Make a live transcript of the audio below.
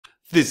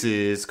This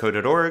is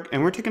code.org,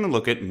 and we're taking a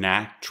look at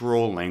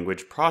natural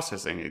language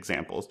processing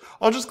examples.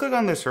 I'll just click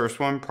on this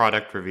first one,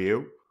 product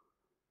review.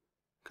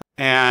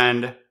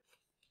 And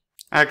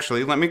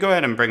actually, let me go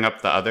ahead and bring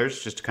up the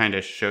others just to kind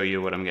of show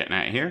you what I'm getting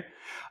at here.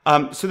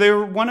 So they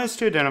want us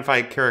to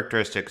identify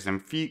characteristics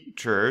and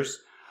features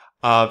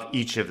of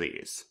each of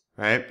these,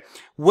 right?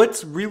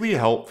 What's really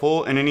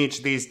helpful, and in each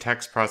of these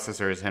text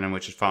processor is hidden,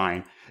 which is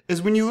fine, is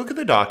when you look at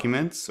the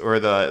documents or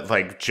the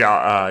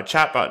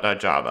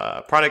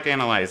chatbot.java,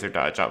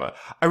 productanalyzer.java,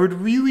 I would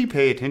really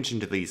pay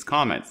attention to these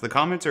comments. The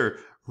comments are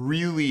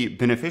really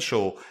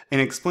beneficial in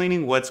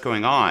explaining what's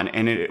going on,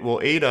 and it will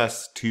aid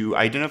us to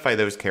identify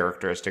those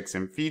characteristics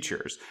and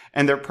features.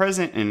 And they're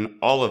present in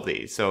all of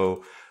these.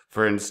 So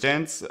for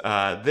instance,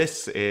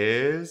 this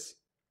is,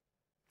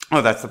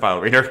 that's the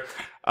file reader.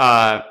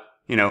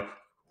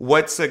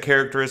 What's a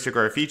characteristic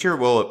or a feature?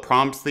 Well, it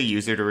prompts the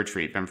user to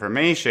retrieve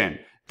information.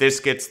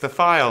 This gets the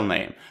file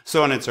name,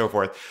 so on and so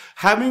forth.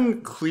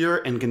 Having clear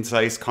and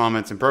concise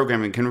comments in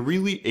programming can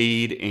really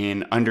aid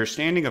in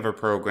understanding of a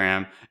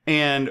program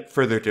and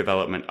further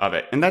development of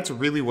it. And that's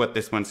really what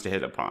this wants to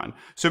hit upon.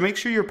 So make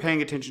sure you're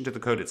paying attention to the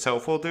code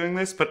itself while doing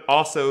this, but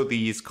also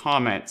these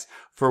comments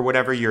for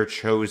whatever your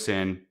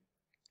chosen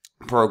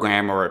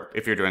program, or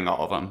if you're doing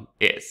all of them,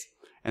 is.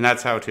 And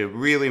that's how to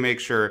really make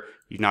sure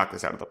you knock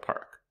this out of the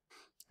park.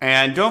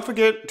 And don't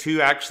forget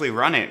to actually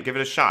run it, give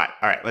it a shot.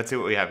 All right, let's see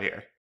what we have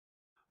here.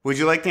 Would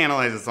you like to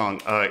analyze a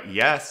song?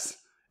 Yes.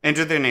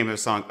 Enter the name of the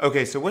song.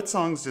 Okay, so what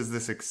songs does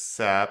this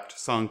accept?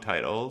 Song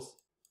titles.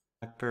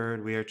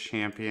 Blackbird, We Are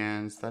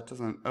Champions. That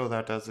doesn't,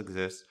 that does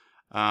exist.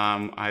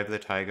 Eye of the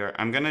Tiger.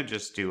 I'm gonna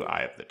just do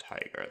Eye of the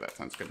Tiger. That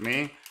sounds good to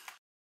me.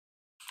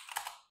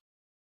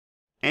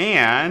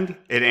 And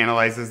it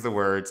analyzes the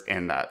words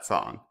in that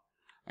song.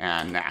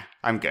 And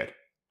I'm good.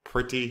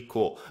 Pretty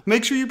cool.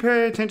 Make sure you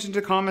pay attention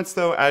to comments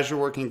though as you're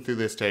working through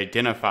this to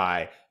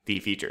identify the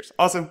features.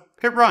 Also,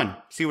 hit run,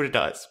 see what it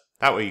does.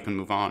 That way you can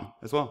move on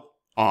as well.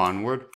 Onward.